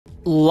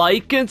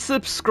Like and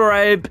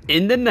subscribe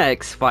in the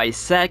next 5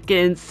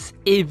 seconds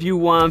if you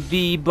want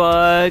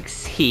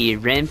V-Bucks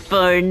here in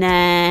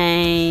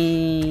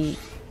Fortnite.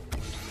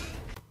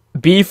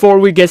 Before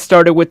we get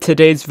started with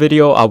today's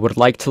video, I would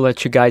like to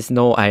let you guys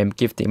know I am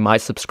gifting my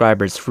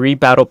subscribers free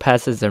battle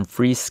passes and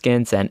free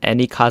skins and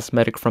any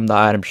cosmetic from the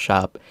item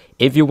shop.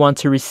 If you want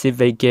to receive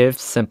a gift,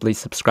 simply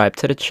subscribe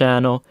to the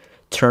channel,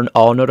 turn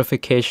all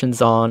notifications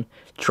on,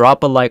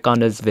 drop a like on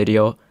this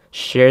video,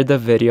 share the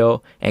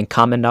video, and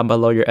comment down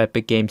below your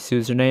Epic Games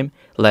username,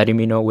 letting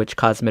me know which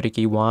cosmetic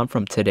you want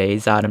from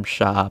today's item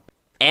shop.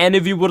 And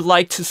if you would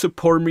like to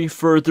support me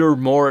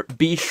furthermore,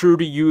 be sure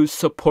to use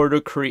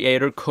supporter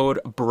creator code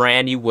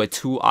Brandy with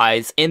 2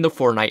 eyes in the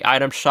Fortnite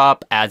item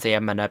shop, as I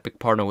am an Epic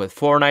partner with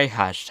Fortnite,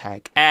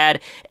 #ad.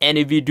 And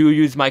if you do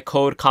use my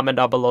code, comment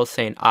down below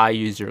saying I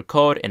use your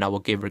code and I will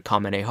give your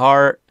comment a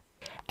heart.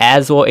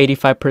 As well,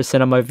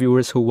 85% of my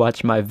viewers who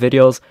watch my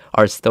videos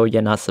are still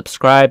yet not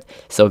subscribed.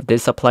 So if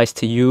this applies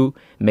to you,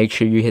 make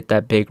sure you hit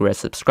that big red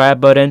subscribe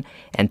button.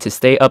 And to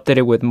stay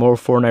updated with more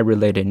Fortnite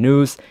related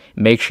news,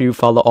 make sure you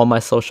follow all my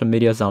social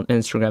medias on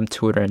Instagram,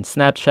 Twitter, and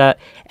Snapchat,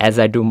 as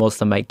I do most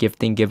of my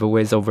gifting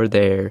giveaways over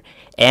there.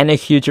 And a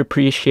huge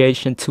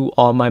appreciation to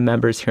all my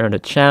members here on the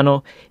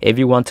channel. If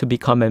you want to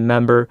become a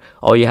member,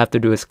 all you have to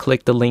do is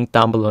click the link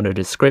down below in the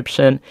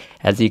description,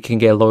 as you can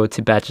get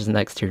loyalty badges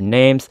next to your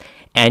names.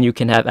 And you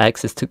can have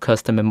access to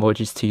custom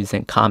emojis to use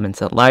in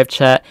comments and live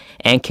chat,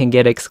 and can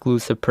get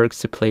exclusive perks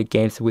to play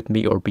games with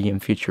me or be in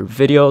future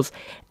videos.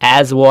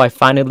 As well, I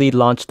finally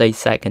launched a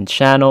second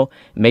channel.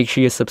 Make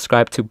sure you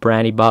subscribe to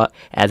BrandyBot,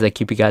 as I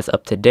keep you guys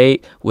up to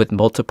date with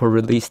multiple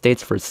release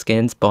dates for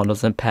skins,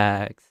 bundles, and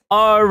packs.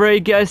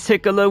 Alright guys,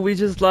 take a look. We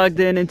just logged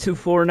into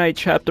Fortnite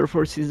Chapter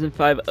 4 Season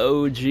 5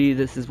 OG.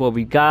 This is what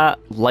we got.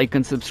 Like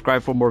and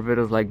subscribe for more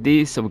videos like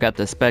these. So we got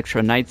the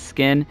Spectra Knight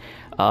skin,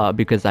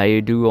 because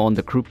I do own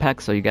the crew pack,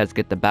 so you guys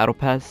get the battle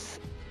pass.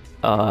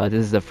 This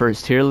is the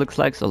first tier, looks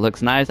like, so it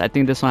looks nice. I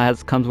think this one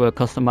comes with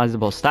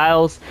customizable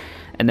styles,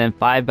 and then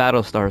 5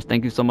 battle stars.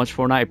 Thank you so much,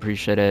 Fortnite. I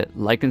appreciate it.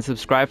 Like and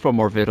subscribe for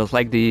more videos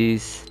like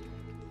these.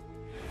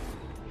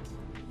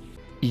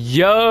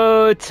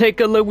 Yo, take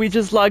a look. We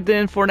just logged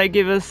in. Fortnite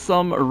gave us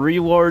some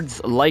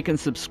rewards. Like and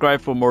subscribe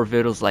for more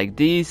videos like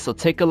these. So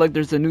take a look.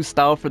 There's a new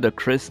style for the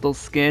crystal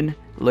skin.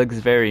 Looks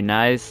very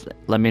nice.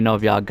 Let me know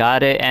if y'all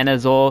got it. And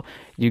as well,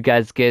 you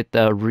guys get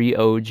the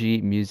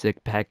OG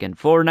music pack in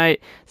Fortnite.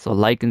 So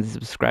like and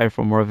subscribe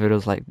for more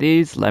videos like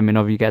these. Let me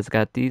know if you guys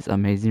got these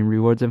amazing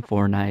rewards in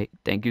Fortnite.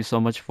 Thank you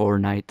so much,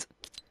 Fortnite.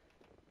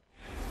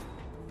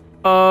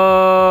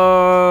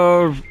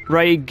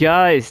 Alright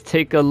guys,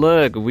 take a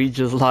look. We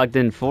just logged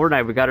in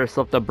Fortnite. We got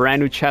ourselves the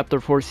brand new Chapter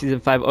 4 Season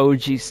 5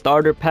 OG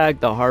starter pack,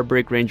 the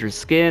Heartbreak Ranger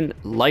skin.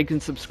 Like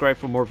and subscribe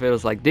for more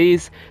videos like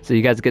these, so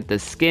you guys get the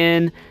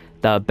skin,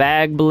 the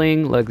bag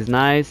bling, looks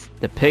nice,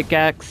 the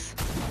pickaxe,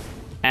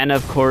 and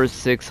of course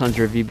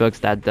 600 V-Bucks.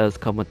 That does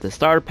come with the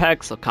starter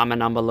pack. So comment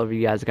down below if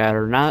you guys got it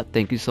or not.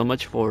 Thank you so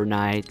much,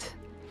 Fortnite.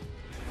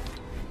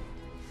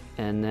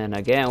 And then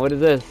again, what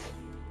is this?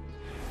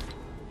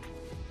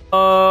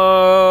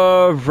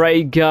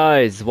 Alright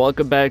guys,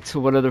 welcome back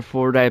to another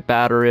Fortnite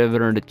battle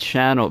review on the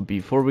channel.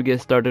 Before we get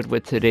started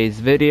with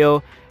today's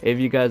video, if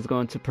you guys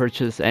going to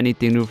purchase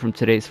anything new from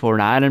today's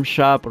Fortnite item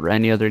shop or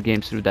any other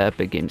games through the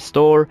Epic Games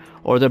Store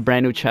or the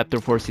brand new Chapter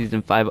 4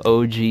 Season 5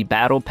 OG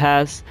Battle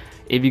Pass,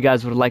 if you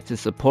guys would like to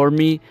support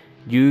me,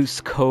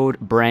 use code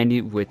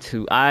Brandy with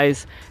 2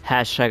 eyes,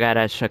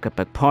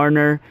 #Epic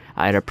partner.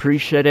 I'd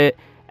appreciate it.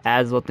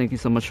 As well, thank you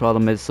so much for all the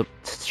amazing,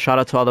 shout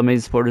out to all the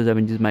amazing supporters that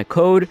have used my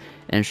code,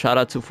 and shout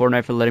out to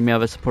Fortnite for letting me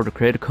have a supporter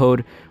creator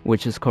code,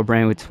 which is called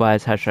Brandy with 2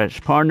 eyes,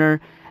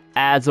 #partner.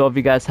 As well, if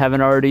you guys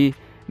haven't already,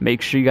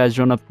 make sure you guys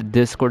join up the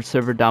Discord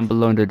server down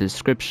below in the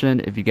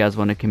description if you guys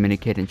want to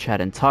communicate and chat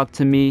and talk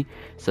to me.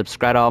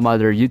 Subscribe to all my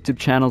other YouTube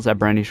channels at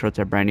Brandy Shorts,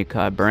 at Brandy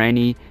Cut,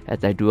 Brandy,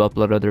 as I do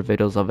upload other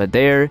videos over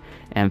there.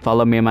 And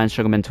follow me on my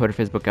Instagram and Twitter,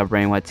 Facebook at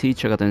BrandyYT.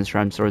 Check out the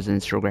Instagram stories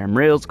and Instagram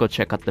Reels. Go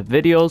check out the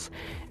videos.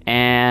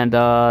 And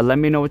let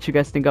me know what you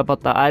guys think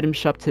about the item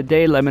shop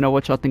today. Let me know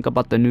what y'all think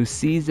about the new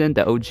season,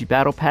 the OG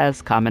Battle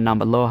Pass. Comment down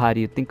below, how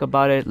do you think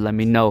about it? Let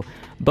me know.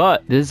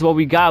 But this is what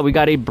we got. We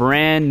got a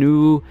brand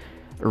new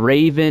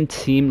Raven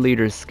team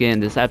leader skin.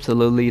 This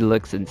absolutely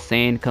looks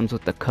insane. Comes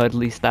with the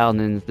cuddly style, and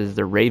then this is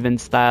the Raven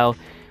style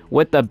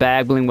with the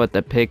bag bling, with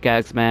the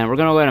pickaxe. Man, we're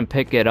gonna go ahead and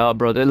pick it up,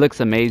 bro. It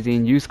looks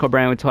amazing. Use code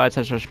Brand with 2 eyes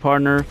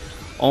 /partner.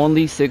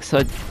 Only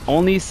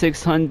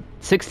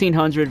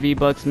 1600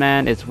 V-Bucks,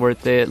 man. It's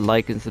worth it.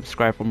 Like and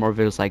subscribe for more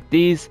videos like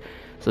these.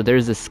 So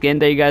there's the skin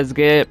that you guys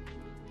get,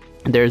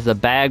 there's the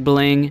bag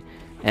bling,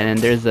 and then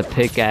there's the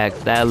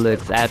pickaxe. That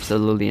looks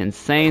absolutely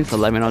insane. So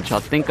let me know what y'all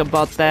think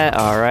about that.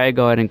 Alright,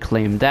 go ahead and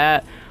claim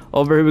that.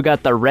 Over here we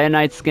got the Red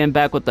Knight skin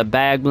back with the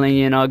bag bling,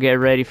 you know, get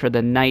ready for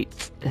the night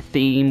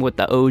theme with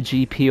the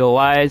OG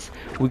POIs.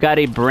 We got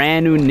a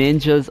brand new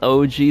Ninjas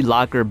OG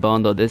locker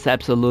bundle. This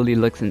absolutely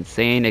looks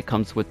insane. It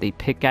comes with a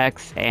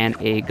pickaxe and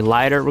a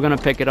glider. We're gonna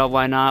pick it up,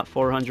 why not?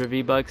 400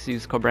 V-Bucks.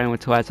 Use code Brand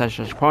with 2 eyes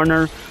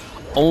 /partner.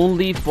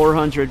 Only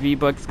 400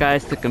 V-Bucks,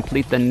 guys, to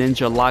complete the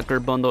Ninja Locker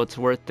bundle. It's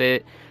worth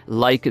it.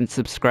 Like and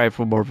subscribe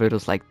for more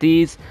videos like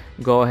these.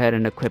 Go ahead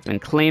and equip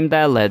and claim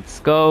that. Let's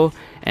go.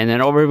 And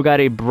then over here we got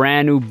a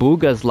brand new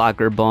Booga's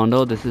Locker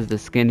bundle. This is the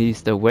skin he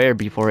used to wear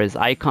before his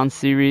Icon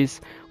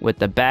series, with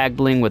the bag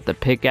bling, with the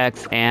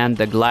pickaxe, and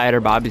the glider.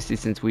 But obviously,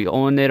 since we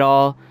own it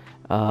all,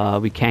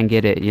 we can't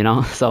get it, you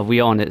know. So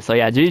we own it. So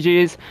yeah,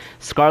 GG's.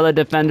 Scarlet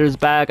Defender's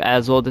back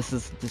as well.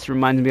 This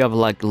reminds me of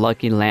like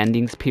Lucky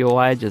Landings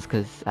POI, just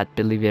because I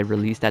believe it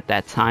released at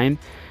that time.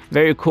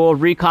 Very cool.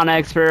 Recon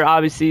Expert,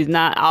 obviously, is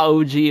not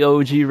OG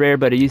rare,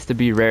 but it used to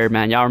be rare,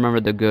 man. Y'all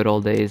remember the good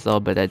old days, though,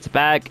 but it's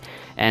back.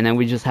 And then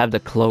we just have the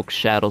Cloak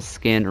Shadow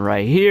skin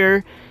right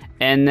here.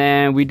 And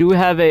then we do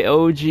have a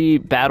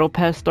OG Battle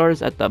Pass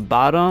stars at the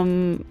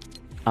bottom,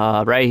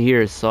 right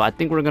here. So I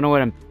think we're going to go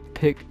ahead and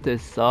pick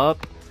this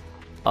up.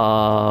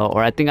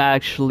 Or I think I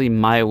actually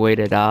might wait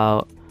it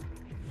out.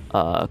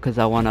 Because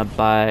I want to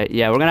buy...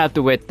 Yeah, we're going to have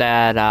to wait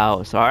that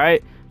out. So,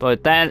 alright. But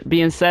with that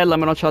being said, let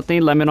me know what y'all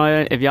think. Let me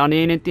know if y'all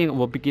need anything.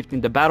 We'll be gifting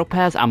the Battle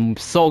Pass. I'm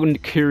so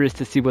curious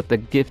to see what the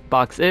gift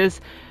box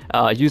is.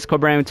 Use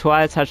code brand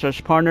twice.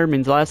 # partner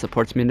means a lot.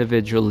 Supports me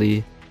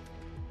individually.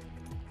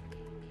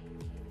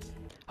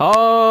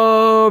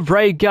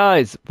 Alright,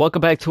 guys.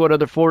 Welcome back to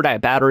another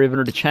Fortnite Battle Ribbon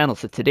to the channel.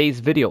 So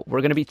today's video,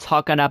 we're going to be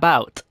talking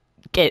about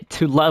get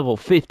to level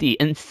 50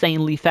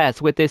 insanely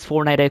fast with this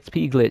Fortnite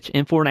XP glitch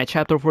in Fortnite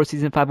Chapter 4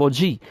 Season 5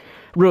 OG.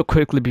 Real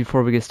quickly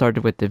before we get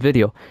started with the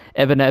video,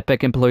 if an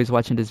Epic employee is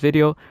watching this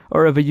video,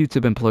 or if a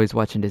YouTube employee is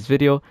watching this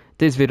video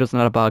is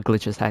not about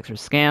glitches, hacks, or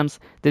scams.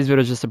 This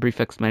video is just a brief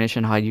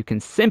explanation how you can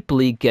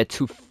simply get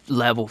to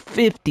level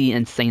 50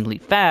 insanely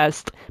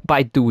fast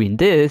by doing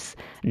this.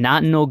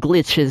 Not no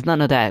glitches, none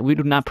of that. We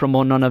do not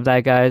promote none of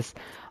that, guys.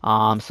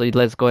 So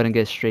let's go ahead and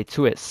get straight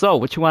to it. So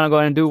what you want to go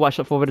ahead and do, watch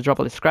the full video, drop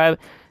a subscribe,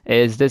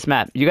 is this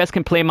map. You guys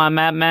can play my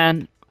map,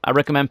 man. I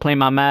recommend playing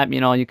my map. You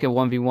know, you can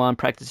 1v1,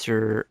 practice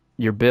your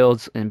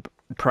builds in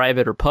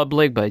private or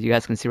public, but you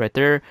guys can see right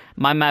there,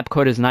 my map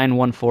code is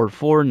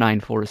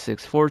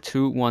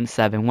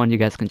 914494642171. You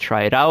guys can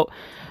try it out,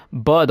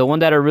 but the one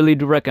that I really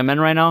do recommend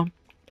right now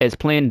is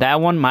playing that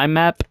one, my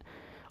map.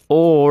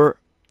 Or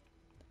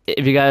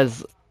if you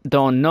guys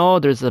don't know,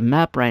 there's a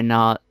map right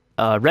now,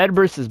 red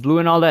versus blue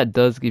and all that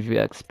does give you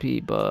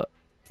XP, but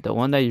the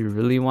one that you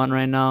really want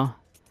right now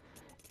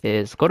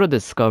is go to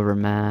Discover,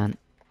 man.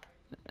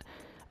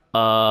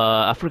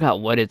 I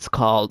forgot what it's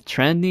called.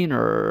 Trending,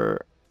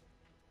 or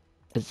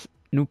it's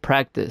new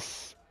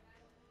practice.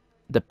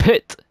 The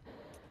Pit.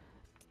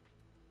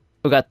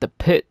 We got the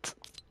Pit.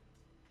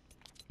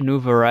 New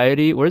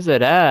variety. Where's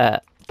it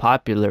at?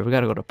 Popular. We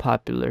gotta go to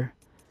popular.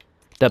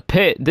 The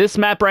Pit. This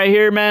map right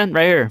here, man.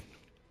 Right here.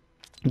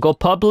 Go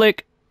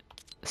public.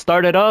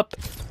 Start it up.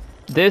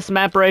 This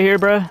map right here,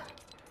 bruh.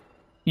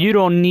 You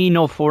don't need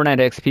no Fortnite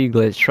XP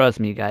glitch. Trust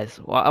me, guys.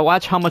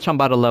 Watch how much I'm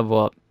about to level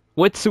up.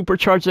 With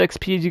supercharged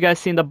XP, you guys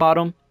see in the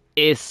bottom,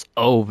 it's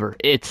over.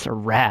 It's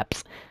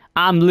wraps.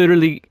 I'm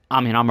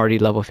already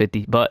level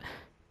 50, but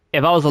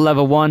if I was a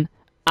level 1,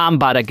 I'm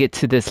about to get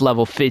to this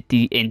level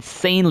 50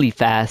 insanely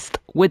fast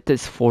with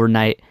this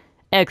Fortnite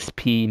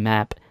XP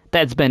map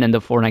that's been in the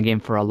Fortnite game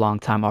for a long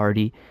time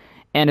already,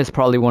 and it's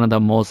probably one of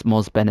the most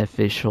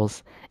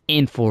beneficials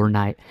in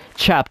Fortnite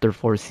Chapter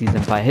 4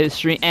 Season 5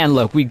 history. And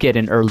look, we get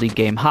an early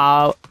game.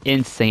 How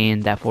insane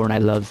that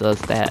Fortnite loves us,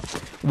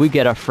 that we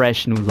get a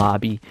fresh new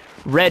lobby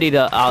ready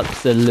to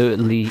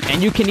absolutely,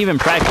 and you can even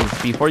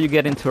practice before you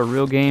get into a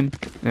real game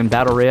in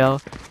Battle Royale.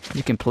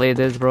 You can play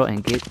this, bro,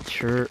 and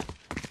get your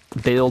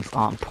builds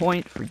on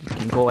point for you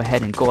can go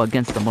ahead and go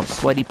against the most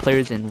sweaty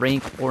players in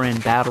ranked or in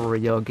Battle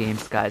Royale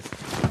games, guys.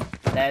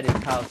 That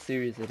is how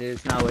serious it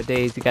is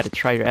nowadays. You got to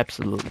try your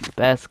absolute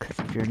best, because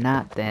if you're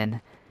not,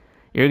 then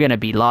you're gonna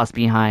be lost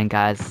behind,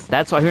 guys.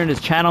 That's why here in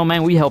this channel,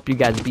 man, we help you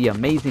guys be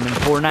amazing in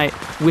Fortnite.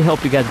 We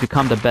help you guys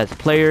become the best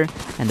player.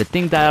 And the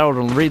thing that I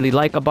don't really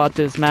like about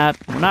this map,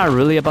 well, not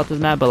really about this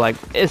map, but like,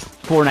 it's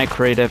Fortnite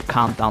creative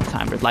countdown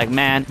timers. Like,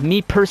 man,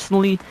 me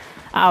personally,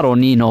 I don't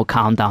need no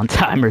countdown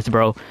timers,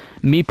 bro.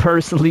 Me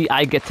personally,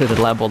 I get to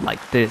the level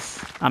like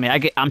this. I mean,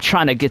 I'm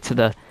trying to get to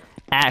the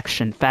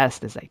action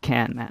fast as I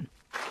can, man.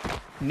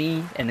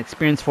 Me, an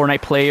experienced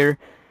Fortnite player,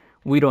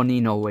 we don't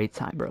need no wait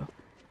time, bro.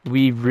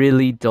 We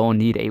really don't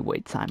need a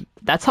wait time.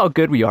 That's how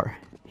good we are.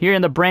 Here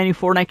in the brand new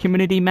Fortnite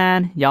community,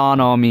 man, y'all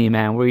know me,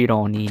 man. We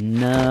don't need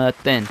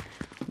nothing.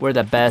 We're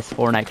the best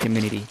Fortnite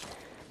community.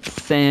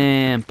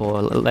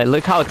 Simple. Like,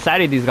 look how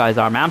excited these guys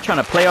are, man. I'm trying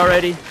to play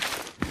already.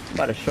 I'm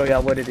about to show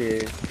y'all what it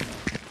is.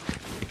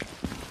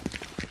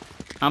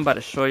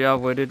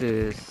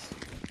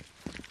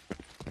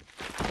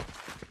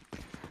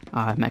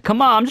 Alright, man.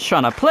 Come on. I'm just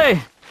trying to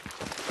play.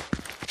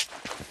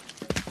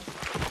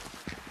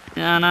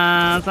 You know what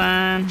I'm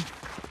saying?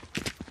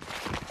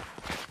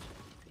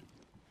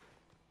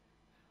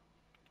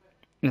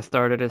 It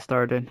started.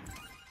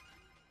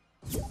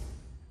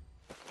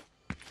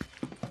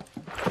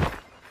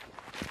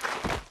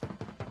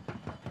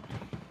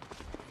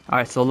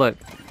 Alright, so look.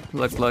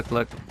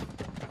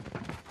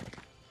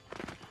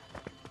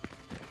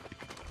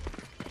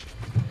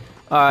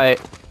 Alright.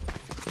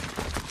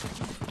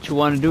 What you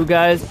want to do,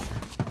 guys?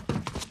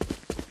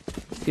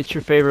 Get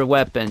your favorite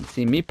weapon.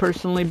 See, me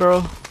personally,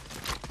 bro.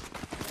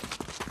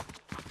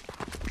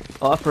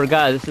 Oh, I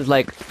forgot. This is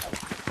like...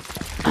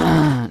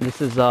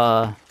 this is,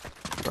 bro,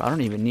 I don't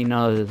even need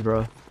none of this,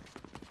 bro.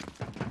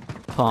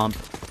 Pump.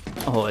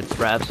 Oh, it's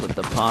wraps with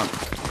the pump.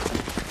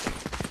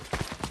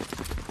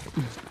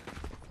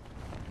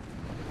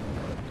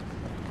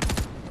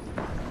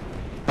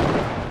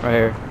 Right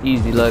here.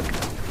 Easy, look.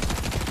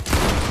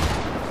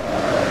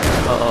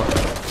 Uh-oh.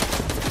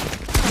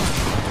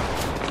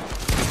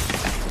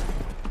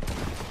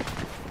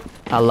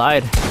 I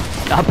lied.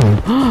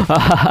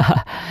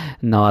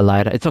 No, I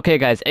lied. It's okay,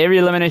 guys. Every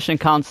elimination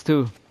counts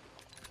too.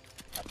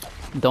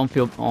 Don't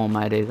feel... Oh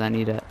my days, I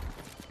need it.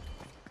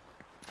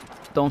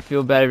 Don't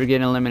feel bad if you're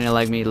getting eliminated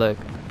like me. Look.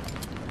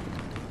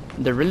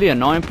 The really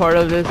annoying part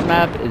of this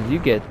map is you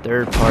get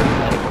third party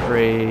like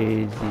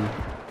crazy.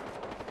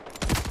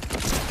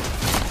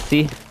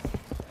 See?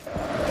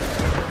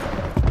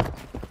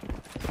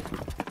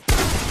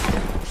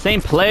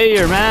 Same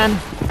player, man.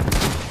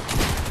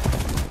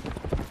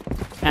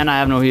 And I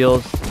have no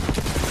heals.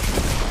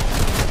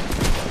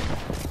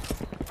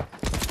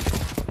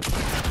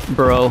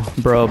 Bro.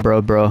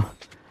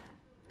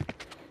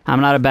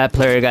 I'm not a bad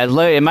player, guys.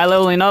 Look, am I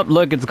leveling up?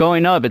 Look, it's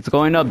going up. It's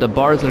going up. The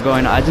bars are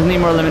going up. I just need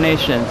more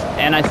eliminations.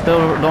 And I still,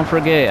 don't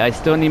forget, I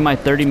still need my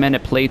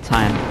 30-minute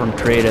playtime from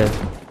creative.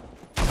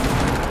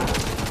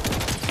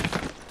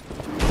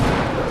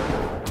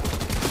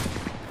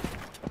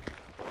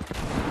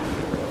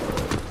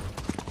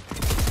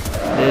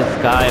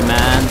 This guy,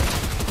 man.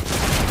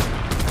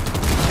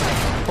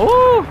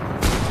 Oh!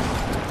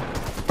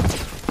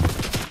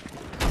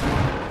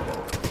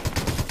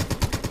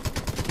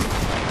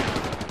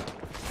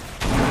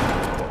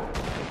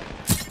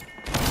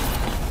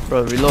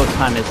 Bro, reload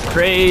time is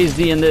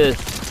crazy in this.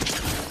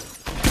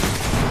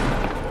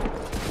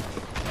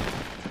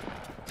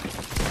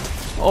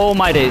 Oh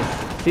my days.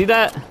 See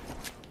that?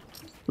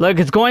 Look,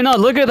 it's going up.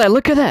 Look at that.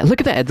 Look at that.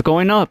 Look at that. It's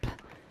going up.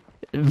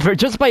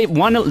 Just by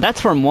one. That's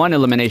from one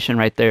elimination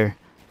right there.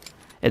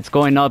 It's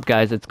going up,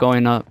 guys. It's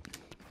going up.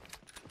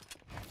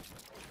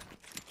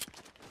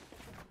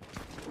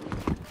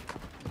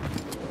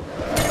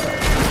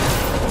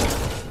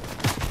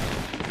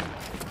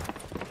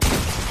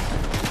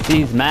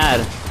 He's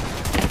mad.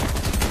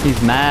 He's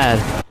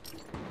mad.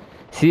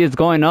 See, it's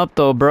going up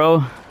though,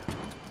 bro.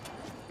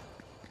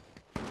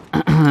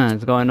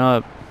 It's going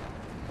up.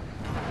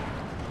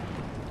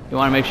 You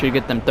want to make sure you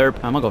get them third.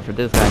 I'm gonna go for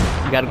this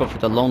guy. You gotta go for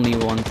the lonely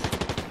ones.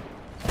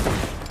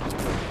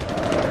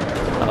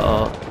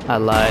 Uh-oh, I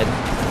lied.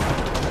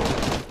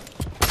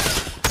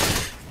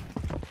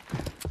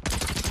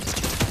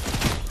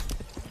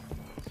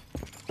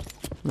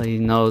 Like he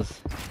knows.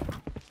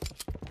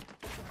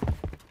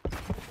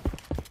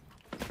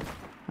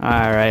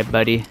 Alright,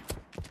 buddy.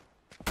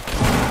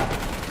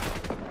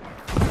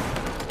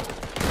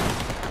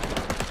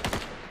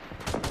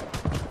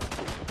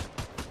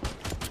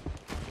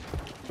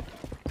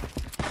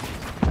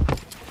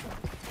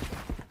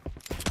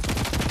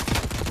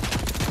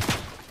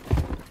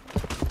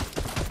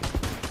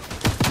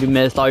 You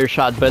missed all your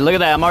shots, but look at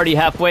that, I'm already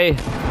halfway.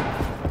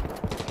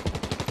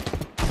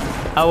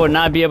 I would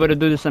not be able to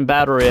do this in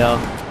Battle Royale.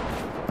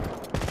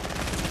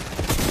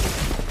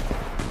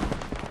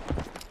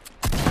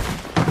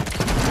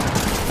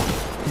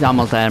 He's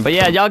almost at him. But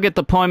yeah, y'all get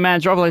the point, man.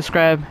 Drop a like,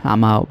 subscribe.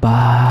 I'm out.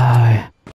 Bye.